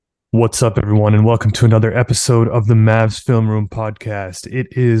What's up, everyone, and welcome to another episode of the Mavs Film Room podcast. It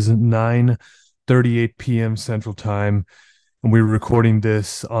is 9:38 p.m. Central Time, and we're recording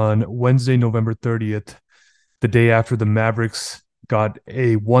this on Wednesday, November 30th, the day after the Mavericks got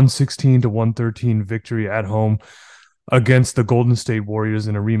a 116 to 113 victory at home against the Golden State Warriors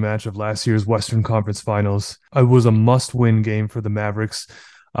in a rematch of last year's Western Conference Finals. It was a must-win game for the Mavericks.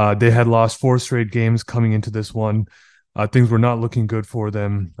 They had lost four straight games coming into this one. Things were not looking good for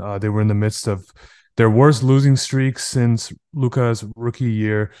them. They were in the midst of their worst losing streak since Luka's rookie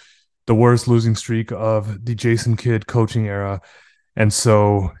year, the worst losing streak of the Jason Kidd coaching era. And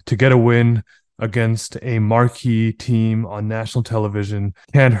so to get a win against a marquee team on national television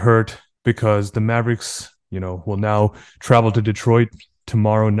can't hurt because the Mavericks, will now travel to Detroit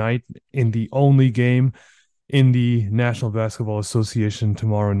tomorrow night in the only game in the National Basketball Association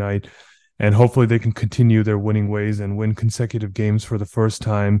tomorrow night. And hopefully they can continue their winning ways and win consecutive games for the first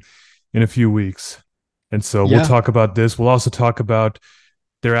time in a few weeks. And so we'll Yeah, talk about this. We'll also talk about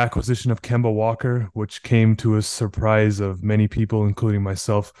their acquisition of Kemba Walker, which came to a surprise of many people, including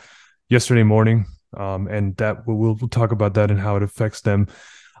myself, yesterday morning. And that we'll talk about that and how it affects them.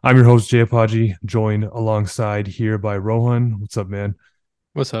 I'm your host, Jay Apaji, joined alongside here by Rohan. What's up, man?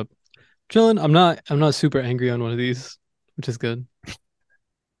 what's up? Chilling. I'm not super angry on one of these, which is good.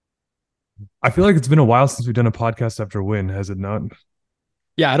 I feel like it's been a while since we've done a podcast after a win, has it not?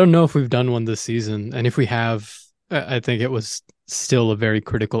 Yeah, I don't know if we've done one this season, and if we have, I think it was still a very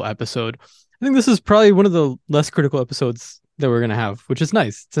critical episode. I think this is probably one of the less critical episodes that we're gonna have, which is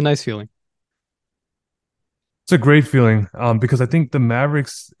nice. It's a nice feeling. It's a great feeling because I think the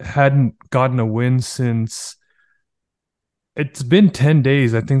Mavericks hadn't gotten a win since it's been 10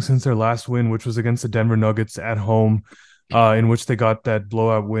 days, I think, since their last win, which was against the Denver Nuggets at home, in which they got that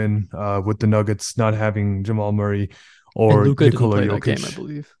blowout win with the Nuggets not having Jamal Murray And or Luca didn't Nikola play that game, I Jokic.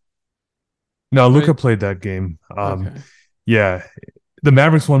 believe. No, Luka Right? played that game. Okay. Yeah, the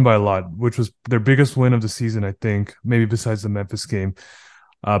Mavericks won by a lot, which was their biggest win of the season, I think, maybe besides the Memphis game.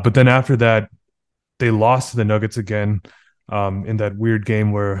 But then after that, they lost to the Nuggets again in that weird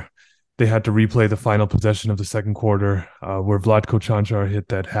game where they had to replay the final possession of the second quarter, where Vlatko Čančar hit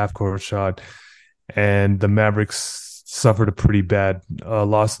that half-court shot, and the Mavericks suffered a pretty bad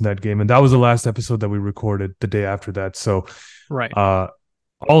loss in that game. And that was the last episode that we recorded the day after that. So, Right. uh,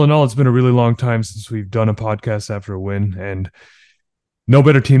 all in all, it's been a really long time since we've done a podcast after a win, and no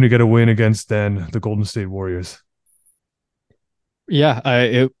better team to get a win against than the Golden State Warriors. Yeah,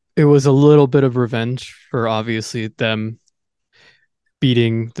 it was a little bit of revenge for obviously them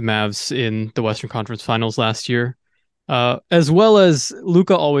beating the Mavs in the Western Conference Finals last year. As well as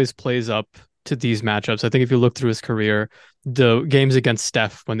Luca always plays up to these matchups. I think if you look through his career, the games against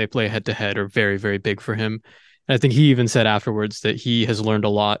Steph when they play head to head are very, very big for him. And I think he even said afterwards that he has learned a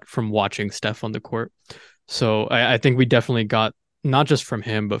lot from watching Steph on the court. So I think we definitely got not just from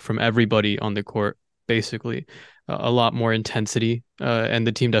him, but from everybody on the court, basically, a lot more intensity. And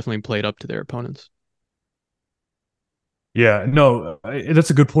the team definitely played up to their opponents. Yeah, no,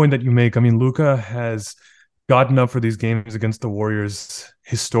 that's a good point that you make. I mean, Luka has gotten up for these games against the Warriors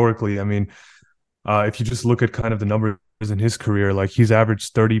historically. I mean, if you just look at kind of the numbers in his career, like he's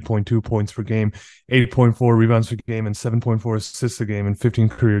averaged 30.2 points per game, 8.4 rebounds per game, and 7.4 assists a game in 15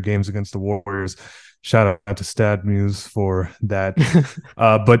 career games against the Warriors. Shout out to StatMuse for that.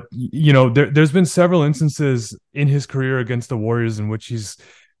 But there's been several instances in his career against the Warriors in which he's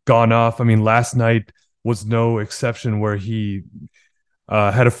gone off. I mean, last night was no exception where he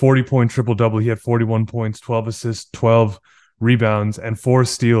had a 40-point triple double. He had 41 points, 12 assists, 12 rebounds, and four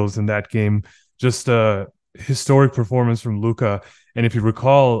steals in that game. Just a historic performance from Luka. And if you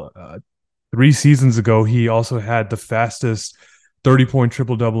recall, 3 seasons ago, he also had the fastest 30-point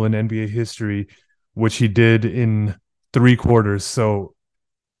triple double in NBA history, which he did in 3 quarters. So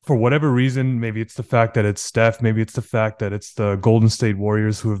for whatever reason, maybe it's the fact that it's Steph, maybe it's the fact that it's the Golden State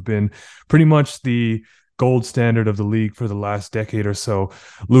Warriors who have been pretty much the gold standard of the league for the last decade or so.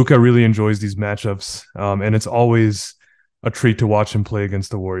 Luka really enjoys these matchups, and it's always a treat to watch him play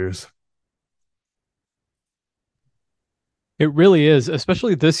against the Warriors. It really is,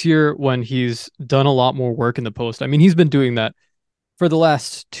 especially this year when he's done a lot more work in the post. I mean, he's been doing that for the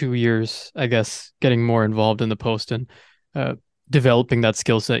last 2 years, I guess, getting more involved in the post and uh, developing that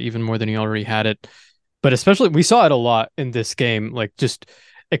skill set even more than he already had it. But especially, we saw it a lot in this game, like just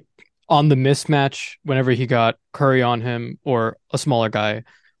like, on the mismatch whenever he got Curry on him or a smaller guy.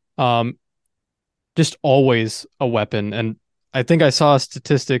 Um, just always a weapon. And I think I saw a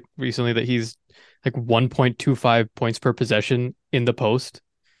statistic recently that he's like 1.25 points per possession in the post,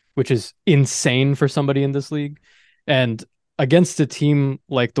 which is insane for somebody in this league. And against a team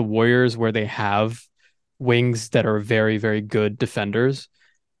like the Warriors, where they have wings that are very, very good defenders,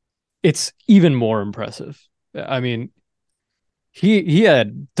 it's even more impressive. I mean, he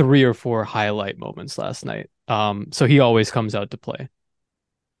had 3 or 4 highlight moments last night. So he always comes out to play.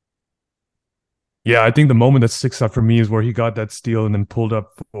 Yeah, I think the moment that sticks out for me is where he got that steal and then pulled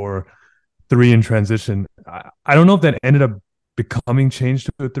up for three in transition. I don't know if that ended up becoming changed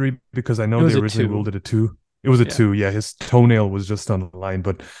to a three because I It know they was a originally ruled two. it a two. It was a Yeah, two. Yeah, his toenail was just on the line,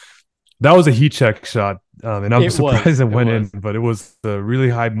 but that was a heat check shot. And I'm it surprised was. it It went in, was. but it was a really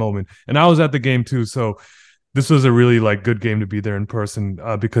high moment. And I was at the game too. So this was a really like good game to be there in person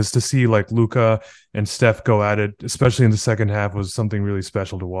because to see like Luka and Steph go at it, especially in the second half, was something really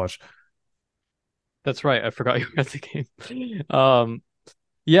special to watch. That's right. I forgot you were at the game.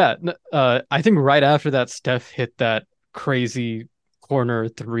 Yeah. I think right after that, Steph hit that crazy corner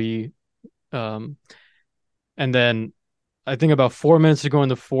three. Um, and then I think about 4 minutes to go in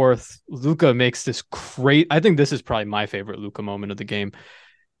the fourth, Luka makes this great. I think this is probably my favorite Luka moment of the game.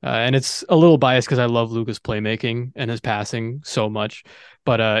 And it's a little biased because I love Luka's playmaking and his passing so much.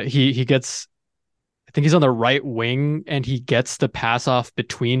 But he gets, I think he's on the right wing and he gets the pass off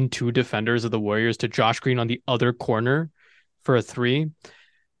between two defenders of the Warriors to Josh Green on the other corner for a three.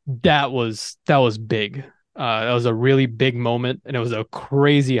 That was big. That was a really big moment and it was a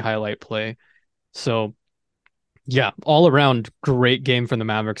crazy highlight play. So yeah, all around great game from the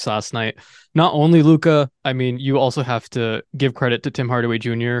Mavericks last night. Not only Luka, I mean, you also have to give credit to Tim Hardaway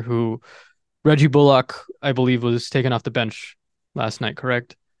Jr., who Reggie Bullock, I believe, was taken off the bench last night,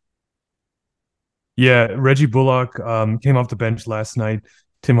 correct? Yeah, Reggie Bullock came off the bench last night.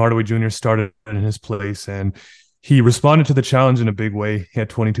 Tim Hardaway Jr. started in his place, and he responded to the challenge in a big way. He had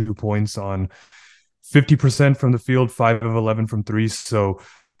 22 points on 50% from the field, 5 of 11 from three. So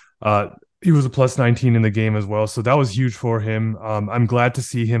uh, he was a plus 19 in the game as well. So that was huge for him. I'm glad to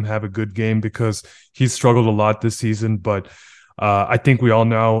see him have a good game because he's struggled a lot this season, but I think we all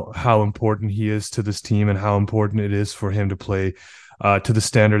know how important he is to this team and how important it is for him to play to the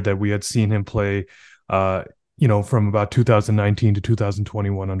standard that we had seen him play, uh, from about 2019 to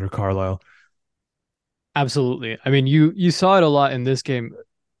 2021 under Carlisle. Absolutely. I mean, you saw it a lot in this game.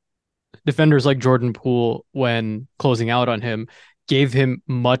 Defenders like Jordan Poole, when closing out on him, gave him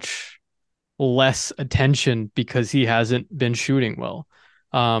much less attention because he hasn't been shooting well.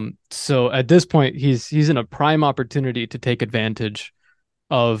 So at this point, he's in a prime opportunity to take advantage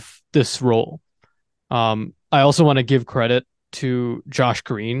of this role. I also want to give credit to Josh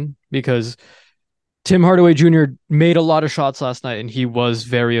Green because Tim Hardaway Jr. made a lot of shots last night and he was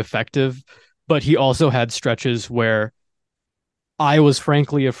very effective, but he also had stretches where I was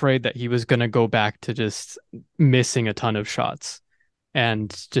frankly afraid that he was going to go back to just missing a ton of shots and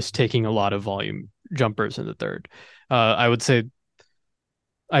just taking a lot of volume jumpers in the third. I would say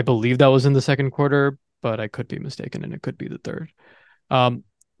I believe that was in the second quarter, but I could be mistaken and it could be the third. Um,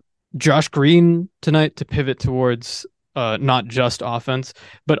 Josh Green tonight to pivot towards not just offense,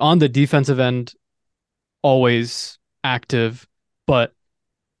 but on the defensive end, always active, but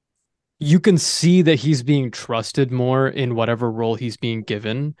you can see that he's being trusted more in whatever role he's being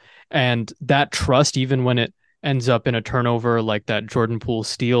given. And that trust, even when it ends up in a turnover like that Jordan Poole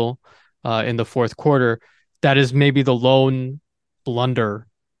steal in the fourth quarter, that is maybe the lone blunder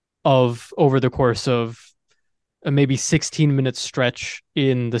of over the course of a maybe 16-minute stretch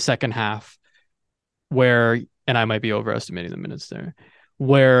in the second half where, and I might be overestimating the minutes there,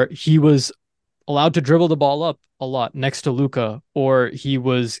 where he was allowed to dribble the ball up a lot next to Luka, or he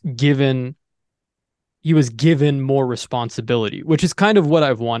was given more responsibility, which is kind of what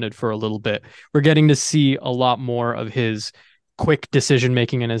I've wanted for a little bit. We're getting to see a lot more of his quick decision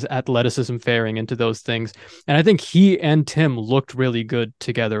making and his athleticism faring into those things. And I think he and Tim looked really good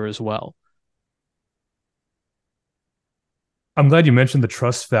together as well. I'm glad you mentioned the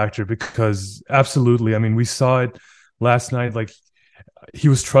trust factor because absolutely. I mean, we saw it last night. Like he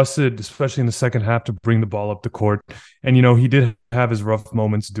was trusted, especially in the second half, to bring the ball up the court. And, he did have his rough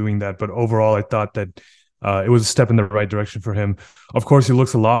moments doing that. But overall, I thought that it was a step in the right direction for him. Of course, he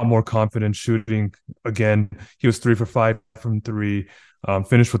looks a lot more confident shooting again. He was 3 for 5 from three,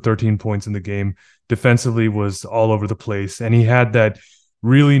 finished with 13 points in the game. Defensively was all over the place. And he had that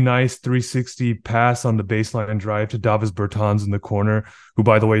really nice 360 pass on the baseline drive to Davis Bertans in the corner, who,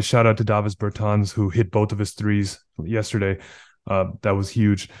 by the way, shout out to Davis Bertans, who hit both of his threes yesterday. That was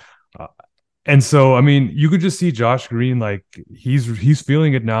huge. Uh, and so, I mean, you could just see Josh Green, like he's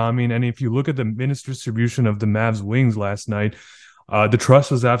feeling it now. I mean, and if you look at the minutes distribution of the Mavs wings last night, the trust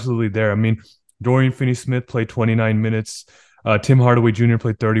was absolutely there. I mean, Dorian Finney-Smith played 29 minutes. Tim Hardaway Jr.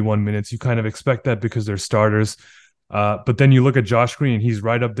 played 31 minutes. You kind of expect that because they're starters. But then you look at Josh Green, he's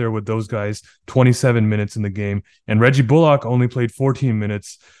right up there with those guys, 27 minutes in the game. And Reggie Bullock only played 14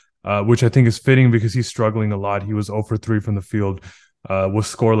 minutes, which I think is fitting because he's struggling a lot. He was 0 for 3 from the field, was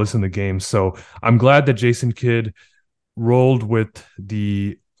scoreless in the game. So I'm glad that Jason Kidd rolled with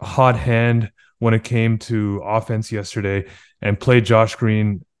the hot hand when it came to offense yesterday and played Josh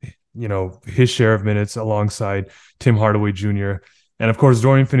Green, his share of minutes alongside Tim Hardaway Jr. And of course,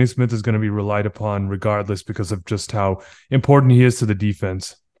 Dorian Finney-Smith is going to be relied upon regardless because of just how important he is to the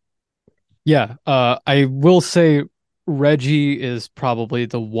defense. Yeah, I will say Reggie is probably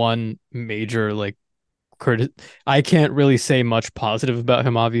the one major I can't really say much positive about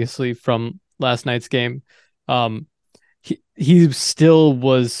him, obviously, from last night's game. Um, he still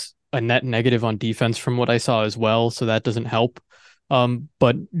was a net negative on defense from what I saw as well, so that doesn't help.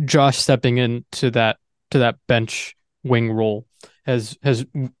 But Josh stepping into that bench wing role has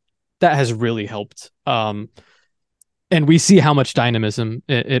really helped. And we see how much dynamism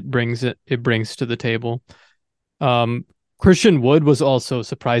it brings to the table. Christian Wood was also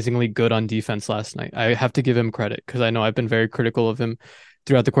surprisingly good on defense last night. I have to give him credit because I know I've been very critical of him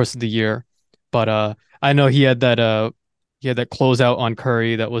throughout the course of the year, but I know he had that closeout on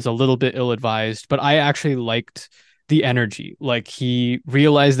Curry that was a little bit ill-advised, but I actually liked the energy. Like he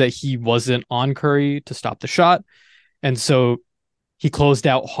realized that he wasn't on Curry to stop the shot, and so he closed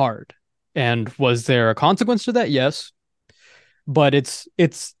out hard. And was there a consequence to that? Yes, but it's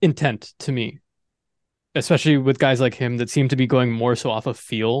intent to me, especially with guys like him that seem to be going more so off of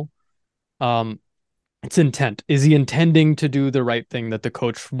feel. Um, it's intent. Is he intending to do the right thing that the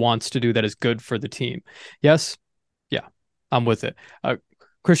coach wants to do that is good for the team? Yes. Yeah, I'm with it.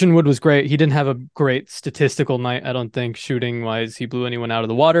 Christian Wood was great. He didn't have a great statistical night, I don't think, shooting wise. He blew anyone out of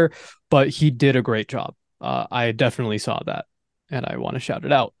the water, but he did a great job. I definitely saw that, and I want to shout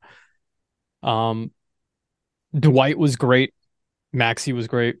it out. Um, Dwight was great. Maxey was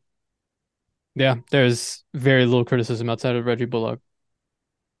great. Yeah, there's very little criticism outside of Reggie Bullock.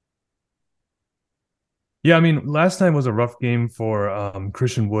 Yeah, I mean, last night was a rough game for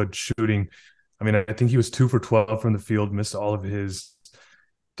Christian Wood shooting. I mean, I think he was 2 for 12 from the field, missed all of his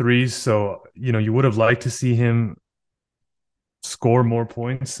threes. So, you would have liked to see him score more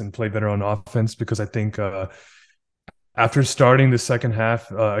points and play better on offense because I think after starting the second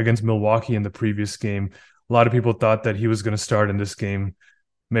half against Milwaukee in the previous game, a lot of people thought that he was going to start in this game.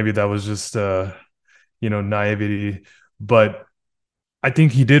 Maybe that was just, naivety. But I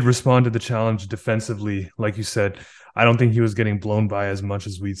think he did respond to the challenge defensively. Like you said, I don't think he was getting blown by as much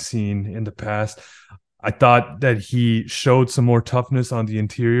as we'd seen in the past. I thought that he showed some more toughness on the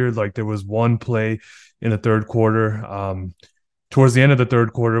interior. Like there was one play in the third quarter, towards the end of the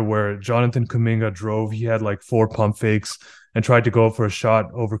third quarter, where Jonathan Kuminga drove. He had like 4 pump fakes and tried to go for a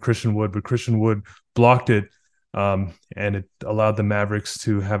shot over Christian Wood, but Christian Wood blocked it, and it allowed the Mavericks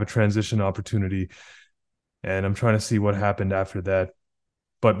to have a transition opportunity. And I'm trying to see what happened after that.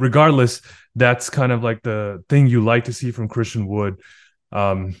 But regardless, that's kind of like the thing you like to see from Christian Wood.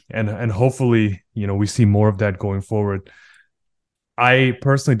 And hopefully, we see more of that going forward. I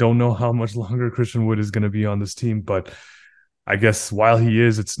personally don't know how much longer Christian Wood is going to be on this team, but I guess while he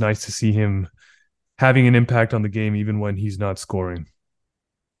is, it's nice to see him having an impact on the game, even when he's not scoring.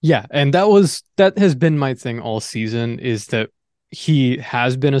 Yeah, and that has been my thing all season is that he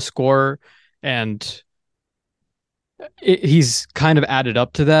has been a scorer and he's kind of added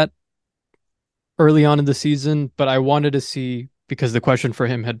up to that early on in the season, but I wanted to see because the question for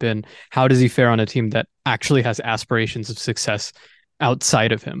him had been how does he fare on a team that actually has aspirations of success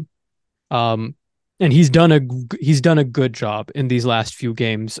outside of him. And he's done a good job in these last few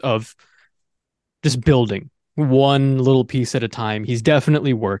games of just building one little piece at a time. He's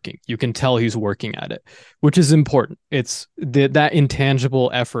definitely working. You can tell he's working at it, which is important. It's that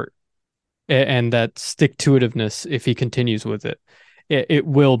intangible effort and that stick-to-itiveness. If he continues with it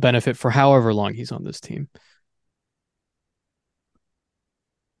will benefit for however long he's on this team.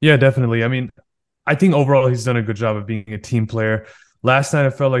 Yeah, definitely. I mean, I think overall he's done a good job of being a team player. Last night, I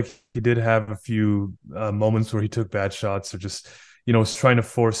felt like he did have a few moments where he took bad shots or just, was trying to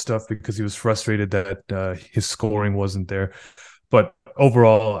force stuff because he was frustrated that his scoring wasn't there. But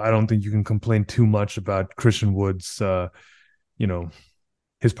overall, I don't think you can complain too much about Christian Wood's,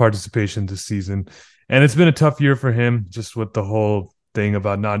 his participation this season. And it's been a tough year for him, just with the whole thing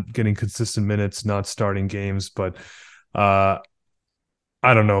about not getting consistent minutes, not starting games. But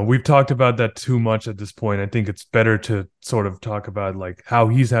I don't know. We've talked about that too much at this point. I think it's better to sort of talk about like how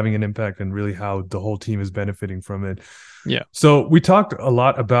he's having an impact and really how the whole team is benefiting from it. Yeah. So we talked a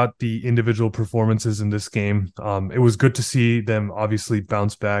lot about the individual performances in this game. It was good to see them obviously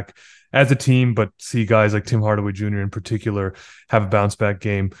bounce back as a team, but see guys like Tim Hardaway Jr. in particular have a bounce back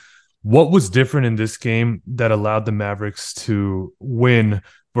game. What was different in this game that allowed the Mavericks to win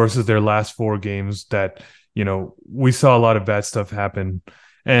versus their last four games that, we saw a lot of bad stuff happen.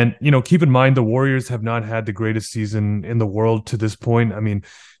 And, keep in mind, the Warriors have not had the greatest season in the world to this point. I mean,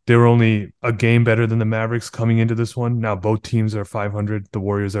 they were only a game better than the Mavericks coming into this one. Now both teams are 500. The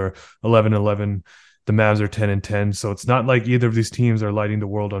Warriors are 11-11. The Mavs are 10-10. So it's not like either of these teams are lighting the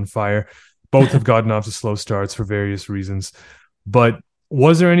world on fire. Both have gotten off to slow starts for various reasons. But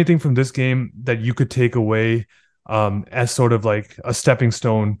was there anything from this game that you could take away as sort of like a stepping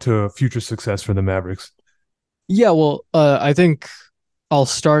stone to future success for the Mavericks? Yeah, well, I think I'll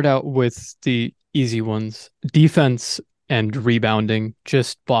start out with the easy ones. Defense and rebounding,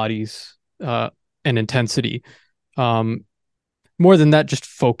 just bodies, and intensity. Um, More than that, just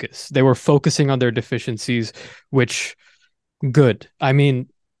focus. They were focusing on their deficiencies, which good. I mean,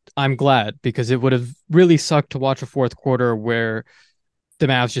 I'm glad because it would have really sucked to watch a fourth quarter where the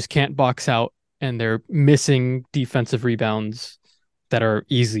Mavs just can't box out and they're missing defensive rebounds that are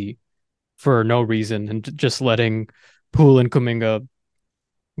easy for no reason and just letting Poole and Kuminga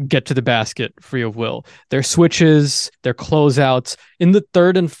get to the basket free of will. Their switches, their closeouts in the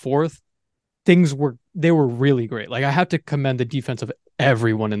third and fourth, they were really great. Like I have to commend the defense of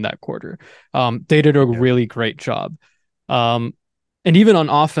everyone in that quarter. They did a really great job. And even on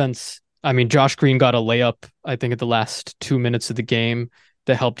offense, I mean, Josh Green got a layup, I think, at the last 2 minutes of the game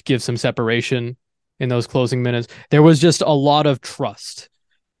that helped give some separation in those closing minutes. There was just a lot of trust,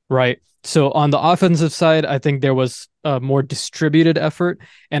 right? So on the offensive side, I think there was a more distributed effort.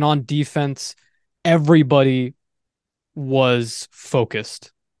 And on defense, everybody was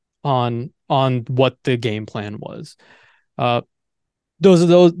focused on what the game plan was. Uh, those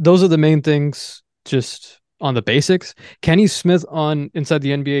are the main things. Just on the basics. Kenny Smith on Inside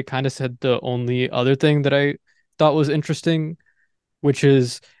the NBA kind of said the only other thing that I thought was interesting, which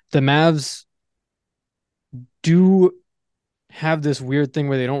is the Mavs do have this weird thing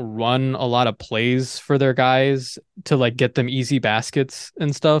where they don't run a lot of plays for their guys to like get them easy baskets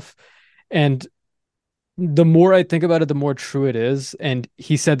and stuff. And the more I think about it, the more true it is. And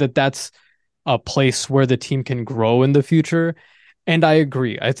he said that that's a place where the team can grow in the future. And I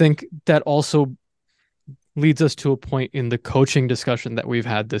agree. I think that also leads us to a point in the coaching discussion that we've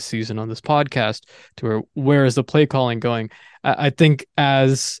had this season on this podcast to where is the play calling going? I think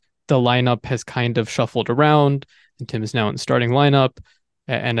as the lineup has kind of shuffled around and Tim is now in the starting lineup,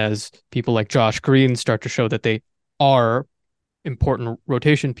 and as people like Josh Green start to show that they are important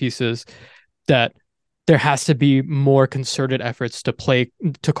rotation pieces, that there has to be more concerted efforts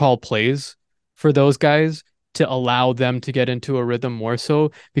to call plays for those guys to allow them to get into a rhythm more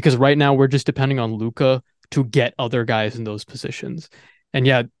so, because right now we're just depending on Luka to get other guys in those positions. And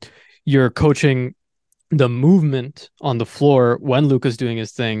yeah, you're coaching the movement on the floor when Luka's doing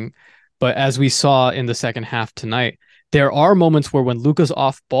his thing. But as we saw in the second half tonight, there are moments where when Luka's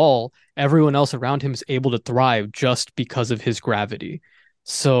off ball, everyone else around him is able to thrive just because of his gravity.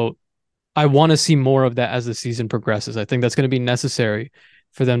 So I want to see more of that as the season progresses. I think that's going to be necessary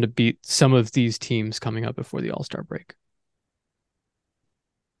for them to beat some of these teams coming up before the All-Star break.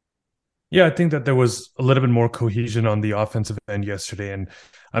 Yeah, I think that there was a little bit more cohesion on the offensive end yesterday. And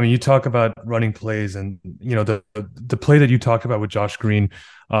I mean, you talk about running plays and, the play that you talked about with Josh Green,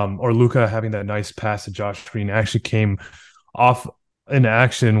 or Luka having that nice pass to Josh Green actually came off an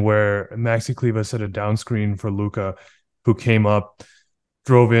action where Maxi Kleber set a down screen for Luka, who came up,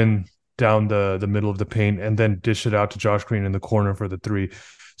 drove in down the middle of the paint, and then dished it out to Josh Green in the corner for the three.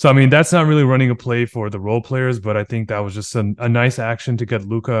 So, I mean, that's not really running a play for the role players, but I think that was just a nice action to get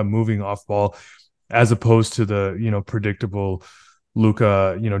Luka moving off ball as opposed to the, predictable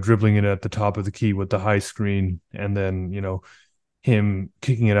Luka, dribbling it at the top of the key with the high screen and then, him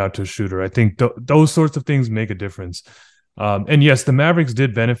kicking it out to a shooter. I think those sorts of things make a difference. And yes, the Mavericks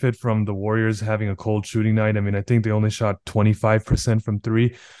did benefit from the Warriors having a cold shooting night. I mean, I think they only shot 25% from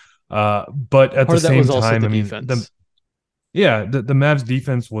three. But at the same time, I mean, the Mavs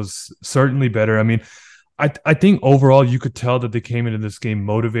defense was certainly better. I mean, I think overall you could tell that they came into this game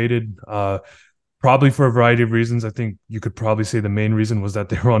motivated, probably for a variety of reasons. I think you could probably say the main reason was that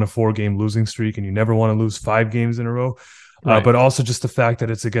they were on a 4-game losing streak and you never want to lose 5 games in a row. Right. But also just the fact that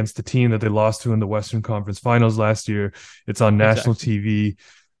it's against the team that they lost to in the Western Conference Finals last year. It's on national TV.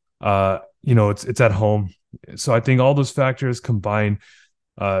 It's at home. So I think all those factors combined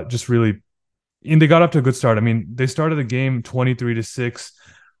Just really, and they got off to a good start. I mean, they started the game 23-6.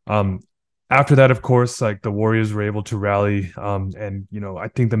 Um, After that, of course, like the Warriors were able to rally. And I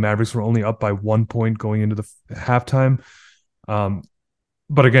think the Mavericks were only up by 1 point going into the halftime. Um,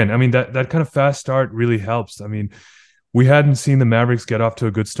 but again, I mean that kind of fast start really helps. I mean, we hadn't seen the Mavericks get off to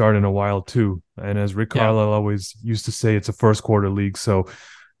a good start in a while too. And as Rick Yeah, Carlisle always used to say, it's a first quarter league. So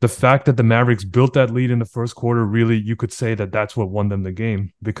the fact that the Mavericks built that lead in the first quarter, really, you could say that that's what won them the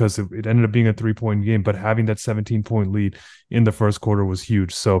game, because it ended up being a 3 point game. But having that 17-point lead in the first quarter was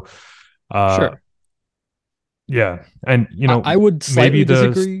huge. So, uh, sure. yeah. And, I would maybe slightly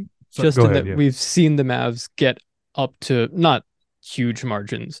disagree, go just in ahead. that Yeah. we've seen the Mavs get up to not huge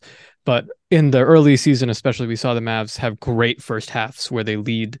margins, but in the early season, especially, we saw the Mavs have great first halves where they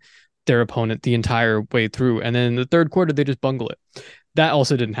lead their opponent the entire way through, and then in the third quarter they just bungle it. That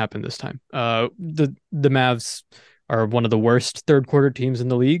also didn't happen this time. The Mavs are one of the worst third quarter teams in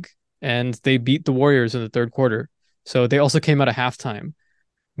the league, and they beat the Warriors in the third quarter. So they also came out of halftime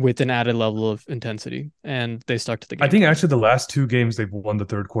with an added level of intensity, and they stuck to the I game think plan. actually the last two games they've won the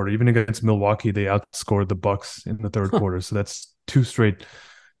third quarter. Even against Milwaukee, they outscored the Bucks in the third Huh, quarter. So that's two straight.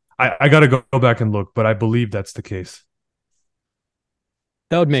 I got to go back and look, but I believe that's the case.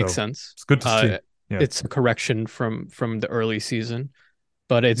 that would make So sense. it's good to see. Yeah. It's a correction from the early season,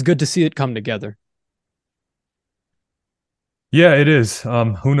 but it's good to see it come together. Yeah, it is.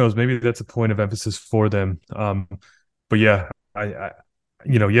 Who knows? Maybe that's a point of emphasis for them. But yeah,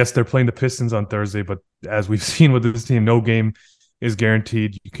 yes, they're playing the Pistons on Thursday, but as we've seen with this team, no game is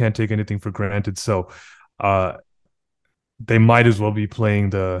guaranteed. You can't take anything for granted. So, uh, they might as well be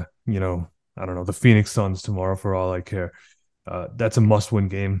playing I don't know, the Phoenix Suns tomorrow for all I care. That's a must-win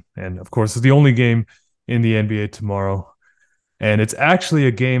game, and of course, it's the only game in the NBA tomorrow. And it's actually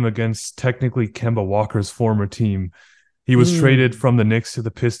a game against technically Kemba Walker's former team. He was traded Mm, from the Knicks to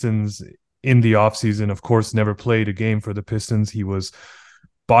the Pistons in the offseason. Of course, never played a game for the Pistons. He was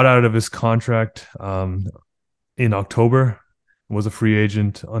bought out of his contract in October, was a free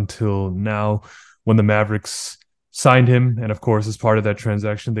agent until now when the Mavericks signed him. And of course, as part of that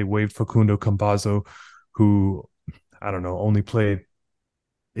transaction, they waived Facundo Campazzo, who, I don't know, only played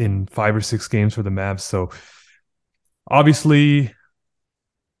in 5 or 6 games for the Mavs. So obviously,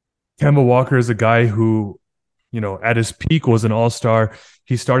 Kemba Walker is a guy who, at his peak was an all-star.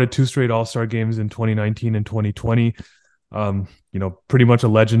 He started two straight all-star games in 2019 and 2020. Pretty much a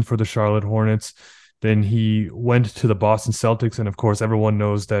legend for the Charlotte Hornets. Then he went to the Boston Celtics. And of course, everyone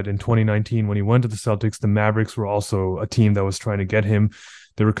knows that in 2019, when he went to the Celtics, the Mavericks were also a team that was trying to get him.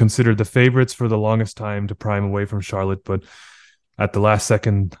 They were considered the favorites for the longest time to pry him away from Charlotte. But at the last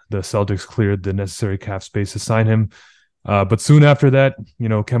second, the Celtics cleared the necessary cap space to sign him. But soon after that,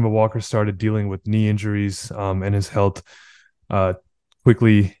 Kemba Walker started dealing with knee injuries, and his health uh,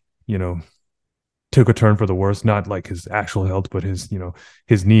 quickly, took a turn for the worse. Not like his actual health, but his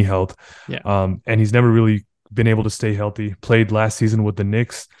knee health. yeah. And he's never really been able to stay healthy. Played last season with the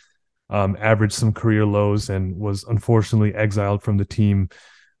Knicks, averaged some career lows, and was unfortunately exiled from the team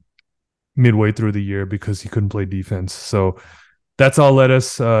midway through the year because he couldn't play defense. So that's all led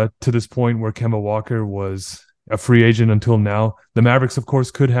us to this point where Kemba Walker was a free agent until now. The Mavericks, of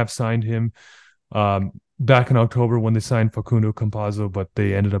course, could have signed him back in October when they signed Facundo Campazzo, but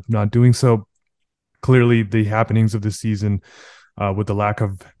they ended up not doing so. Clearly, the happenings of the season, with the lack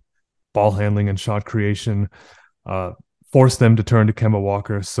of ball handling and shot creation, uh, forced them to turn to Kemba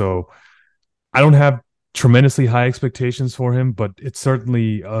Walker. So I don't have tremendously high expectations for him, but it's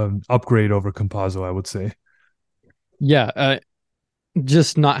certainly an upgrade over Campazzo, I would say. Yeah,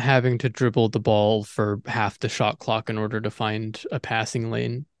 just not having to dribble the ball for half the shot clock in order to find a passing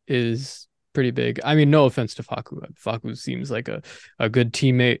lane is pretty big. I mean, no offense to Facu. Facu seems like a good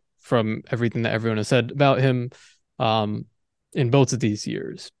teammate from everything that everyone has said about him um, in both of these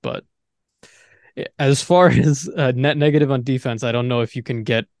years. But as far as net negative on defense, I don't know if you can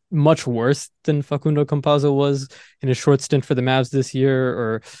get much worse than Facundo Campazzo was in a short stint for the Mavs this year,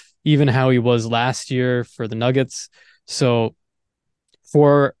 or even how he was last year for the Nuggets. So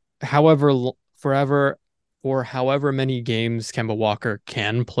for however forever or however many games Kemba Walker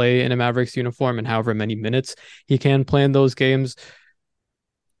can play in a Mavericks uniform and however many minutes he can play in those games,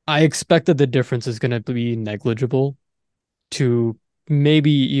 I expect that the difference is going to be negligible to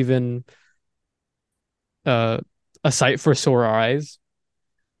maybe even uh, a sight for sore eyes.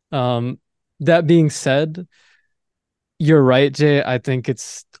 Um, that being said, you're right, Jay. I think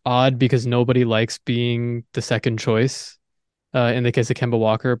it's odd because nobody likes being the second choice in the case of Kemba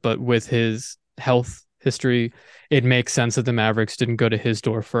Walker, but with his health history, it makes sense that the Mavericks didn't go to his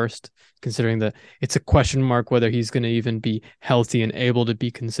door first, considering that it's a question mark whether he's going to even be healthy and able to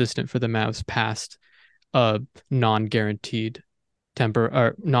be consistent for the Mavs past a non-guaranteed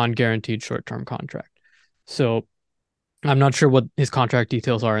non-guaranteed short-term contract. So I'm not sure what his contract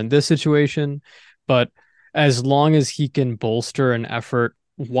details are in this situation, but as long as he can bolster an effort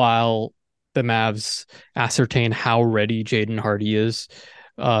while the Mavs ascertain how ready Jaden Hardy is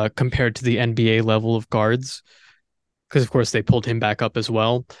compared to the NBA level of guards, because of course they pulled him back up as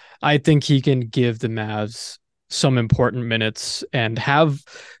well. I think he can give the Mavs some important minutes and have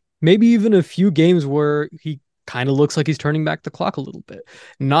maybe even a few games where he kind of looks like he's turning back the clock a little bit.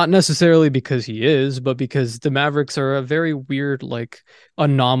 Not necessarily because he is, but because the Mavericks are a very weird, like,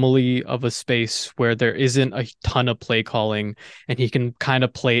 anomaly of a space where there isn't a ton of play calling and he can kind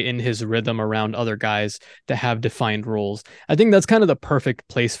of play in his rhythm around other guys that have defined roles. I think that's kind of the perfect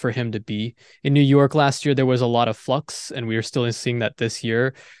place for him to be. In New York last year, there was a lot of flux, and we are still seeing that this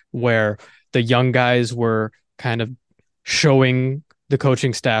year, where the young guys were kind of showing the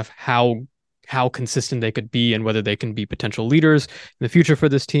coaching staff how consistent they could be and whether they can be potential leaders in the future for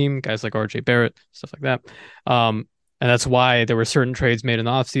this team, guys like RJ Barrett, stuff like that. And that's why there were certain trades made in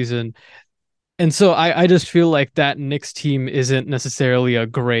the offseason. And so I just feel like that Knicks team isn't necessarily a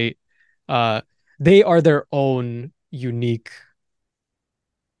great, they are their own unique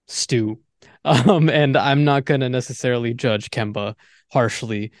stew. And I'm not going to necessarily judge Kemba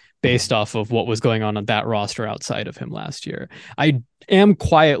harshly based off of what was going on that roster outside of him last year. I am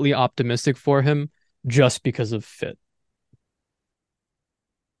quietly optimistic for him just because of fit.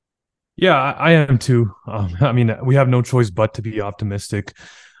 Yeah, I am too. I mean, we have no choice but to be optimistic.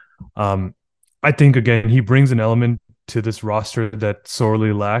 I think, again, he brings an element to this roster that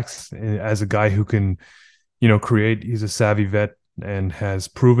sorely lacks as a guy who can, create. He's a savvy vet and has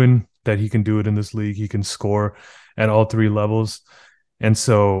proven that he can do it in this league. He can score at all three levels. And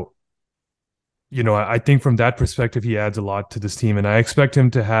so, I think from that perspective, he adds a lot to this team. And I expect him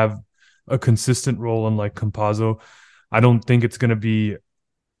to have a consistent role, unlike Campazzo. I don't think it's going to be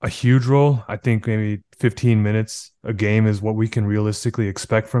a huge role. I think maybe 15 minutes a game is what we can realistically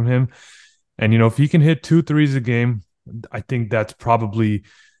expect from him. And, if he can hit 2 threes a game, I think that's probably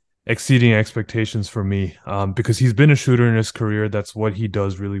exceeding expectations for me, because he's been a shooter in his career. That's what he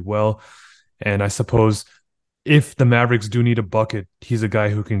does really well. And I suppose if the Mavericks do need a bucket, he's a guy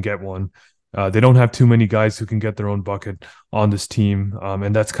who can get one. They don't have too many guys who can get their own bucket on this team.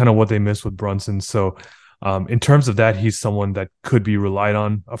 And that's kind of what they miss with Brunson. So in terms of that, he's someone that could be relied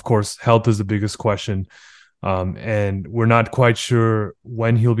on. Of course, health is the biggest question. And we're not quite sure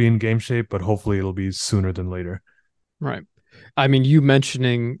when he'll be in game shape, but hopefully it'll be sooner than later. Right. I mean, you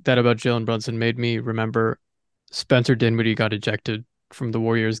mentioning that about Jalen Brunson made me remember Spencer Dinwiddie got ejected from the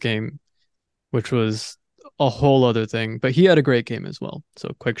Warriors game, which was a whole other thing, but he had a great game as well.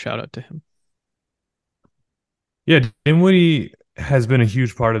 So quick shout out to him. Yeah, Dinwiddie has been a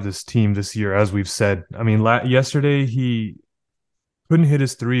huge part of this team this year, as we've said. I mean, yesterday he couldn't hit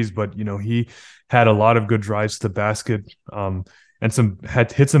his threes, but he had a lot of good drives to the basket, and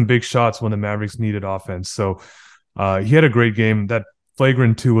had hit some big shots when the Mavericks needed offense. So he had a great game. That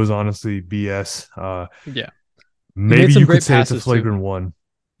flagrant 2 was honestly BS. Yeah, maybe you could say it's a flagrant too. 1.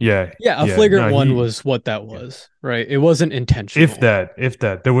 Yeah, a flagrant 1 was what that was, right? It wasn't intentional. If that,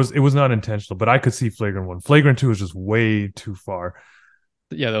 it was not intentional, but I could see flagrant 1. Flagrant 2 is just way too far.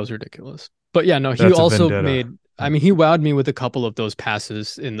 Yeah, that was ridiculous. But yeah, no, he also made. I mean, he wowed me with a couple of those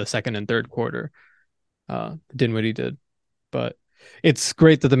passes in the second and third quarter. Dinwiddie did, but it's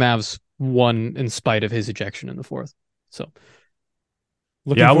great that the Mavs won in spite of his ejection in the fourth. So,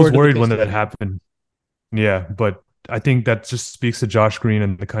 I was worried when that happened. Yeah, but I think that just speaks to Josh Green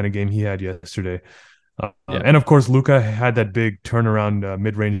and the kind of game he had yesterday. And of course, Luka had that big turnaround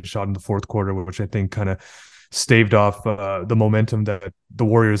mid-range shot in the fourth quarter, which I think kind of staved off the momentum that the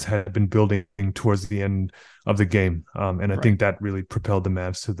Warriors had been building towards the end of the game. And I think that really propelled the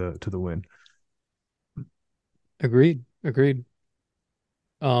Mavs to the win. Agreed.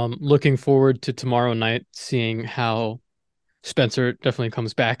 Looking forward to tomorrow night, seeing how Spencer definitely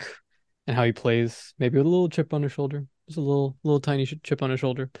comes back and how he plays, maybe with a little chip on his shoulder. Just a little tiny chip on his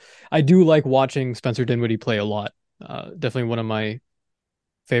shoulder. I do like watching Spencer Dinwiddie play a lot. Definitely one of my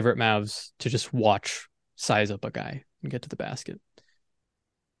favorite Mavs to just watch size up a guy and get to the basket.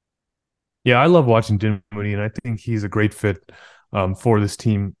 Yeah, I love watching Dinwiddie, and I think he's a great fit for this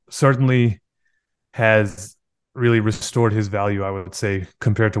team. Certainly has really restored his value, I would say,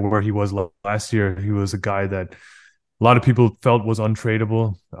 compared to where he was last year. He was a guy that a lot of people felt was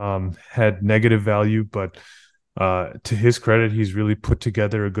untradeable, had negative value, but To his credit, he's really put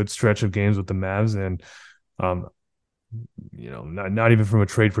together a good stretch of games with the Mavs, and um, not even from a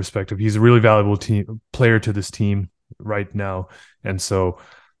trade perspective, he's a really valuable team player to this team right now. And so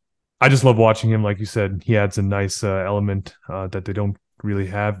I just love watching him. Like you said, he adds a nice element that they don't really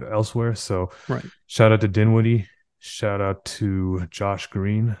have elsewhere. So Right. shout out to Dinwiddie, shout out to Josh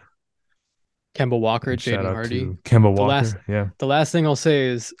Green, Kemba Walker, and shout Jaden out Hardy. to Kemba The last Walker. Yeah, the last thing I'll say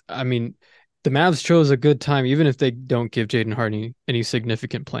is, I mean, the Mavs chose a good time, even if they don't give Jaden Hardy any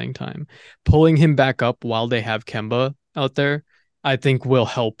significant playing time. Pulling him back up while they have Kemba out there, I think will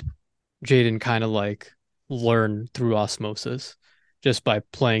help Jaden kind of like learn through osmosis just by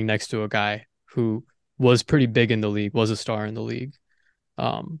playing next to a guy who was pretty big in the league, was a star in the league,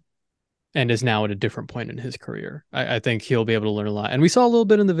 um, and is now at a different point in his career. I think he'll be able to learn a lot. And we saw a little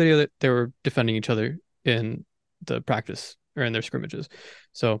bit in the video that they were defending each other in the practice or in their scrimmages.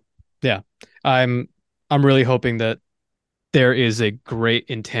 So yeah, I'm I'm really hoping that there is a great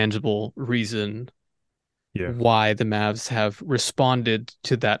intangible reason yeah. why the Mavs have responded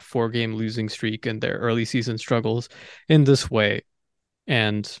to that 4 game losing streak and their early season struggles in this way.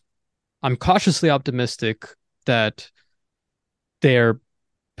 And I'm cautiously optimistic that they're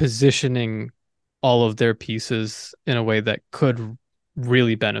positioning all of their pieces in a way that could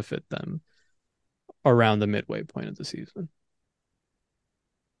really benefit them around the midway point of the season.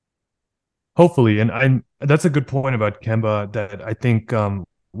 Hopefully, and I that's a good point about Kemba that I think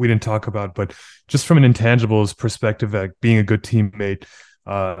we didn't talk about, but just from an intangibles perspective, like being a good teammate,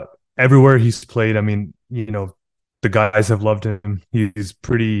 uh, everywhere he's played, I mean, the guys have loved him. He's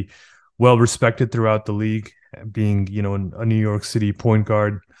pretty well respected throughout the league, being a New York City point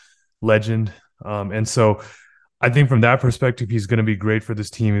guard legend, and so I think from that perspective, he's going to be great for this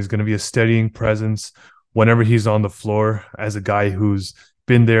team. He's going to be a steadying presence whenever he's on the floor as a guy who's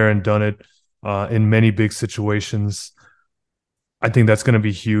been there and done it in many big situations. I think that's going to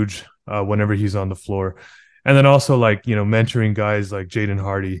be huge whenever he's on the floor. And then also, like, mentoring guys like Jaden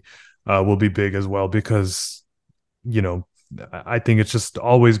Hardy will be big as well because, you know, I think it's just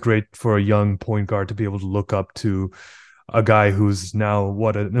always great for a young point guard to be able to look up to a guy who's now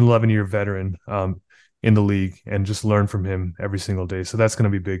an 11-year veteran in the league and just learn from him every single day. So that's going to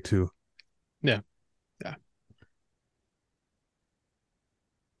be big too. Yeah. Yeah.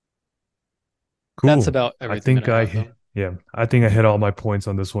 That's Cool. about I everything that think I have, though. I think I hit all my points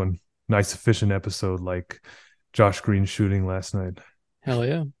on this one. Nice efficient episode like Josh Green shooting last night. Hell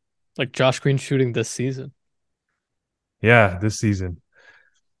yeah. Like Josh Green shooting this season. Yeah, this season.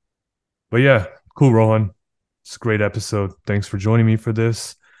 But yeah, cool, Rohan. It's a great episode. Thanks for joining me for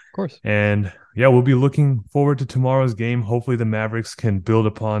this. Of course. And yeah, we'll be looking forward to tomorrow's game. Hopefully, the Mavericks can build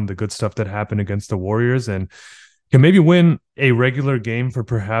upon the good stuff that happened against the Warriors and can maybe win a regular game for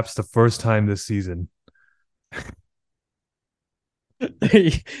perhaps the first time this season.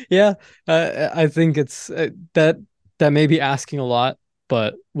 Yeah, I think it's that may be asking a lot,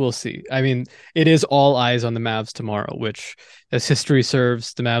 but we'll see. I mean, it is all eyes on the Mavs tomorrow, which, as history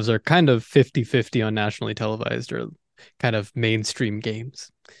serves, the Mavs are kind of 50-50 on nationally televised or kind of mainstream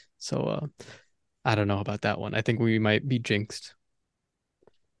games. So I don't know about that one. I think we might be jinxed.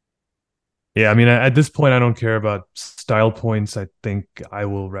 Yeah, I mean, at this point, I don't care about style points. I think I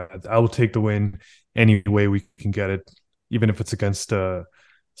will take the win any way we can get it, even if it's against a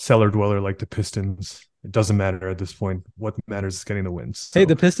cellar dweller like the Pistons. It doesn't matter at this point. What matters is getting the wins. Hey, So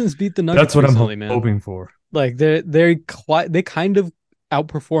the Pistons beat the that's Nuggets what I'm recently, man. hoping for. Like they kind of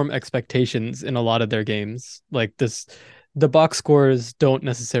outperform expectations in a lot of their games. Like this, the box scores don't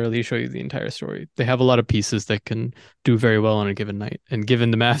necessarily show you the entire story. They have a lot of pieces that can do very well on a given night. And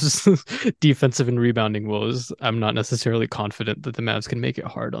given the Mavs' defensive and rebounding woes, I'm not necessarily confident that the Mavs can make it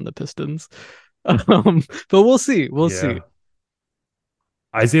hard on the Pistons. But we'll see. We'll see. Yeah.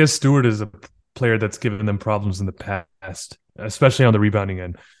 Isaiah Stewart is a player that's given them problems in the past, especially on the rebounding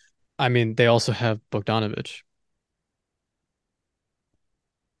end. I mean, they also have Bogdanovich.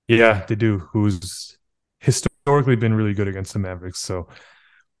 Yeah, they do. Who's historically been really good against the Mavericks. So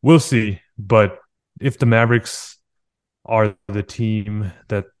we'll see. But if the Mavericks are the team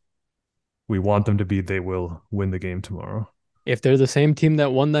that we want them to be, they will win the game tomorrow. If they're the same team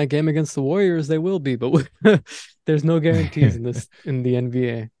that won that game against the Warriors, they will be. But there's no guarantees in the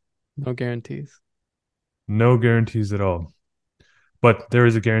NBA. No guarantees. No guarantees at all. But there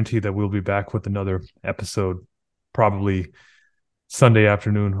is a guarantee that we'll be back with another episode, probably Sunday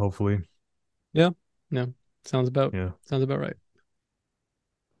afternoon, hopefully. Yeah. Yeah. Sounds about Yeah. right.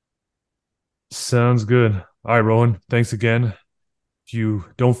 Sounds good. All right, Rowan. Thanks again. If you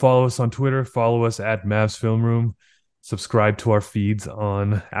don't follow us on Twitter, follow us at Mavs Film Room. Subscribe to our feeds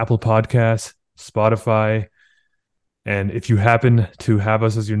on Apple Podcasts, Spotify, And if you happen to have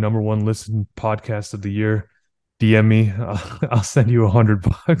us as your number one listened podcast of the year, DM me. I'll send you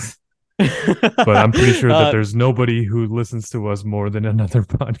 $100. But I'm pretty sure that uh, there's nobody who listens to us more than another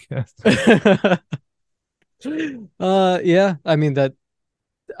podcast. yeah, I mean that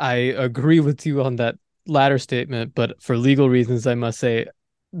I agree with you on that latter statement, but for legal reasons, I must say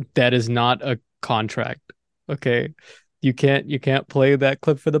that is not a contract. Okay. You can't play that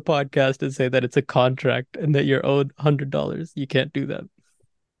clip for the podcast and say that it's a contract and that you're owed $100. You can't do that.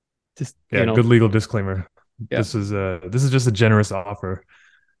 Just, Yeah, good legal disclaimer. yeah. This is just a generous offer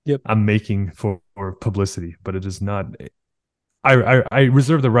Yep. I'm making for publicity, but it is not. I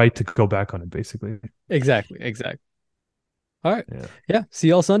reserve the right to go back on it, basically. Exactly. Exactly. All right. Yeah. Yeah. See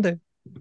y'all Sunday.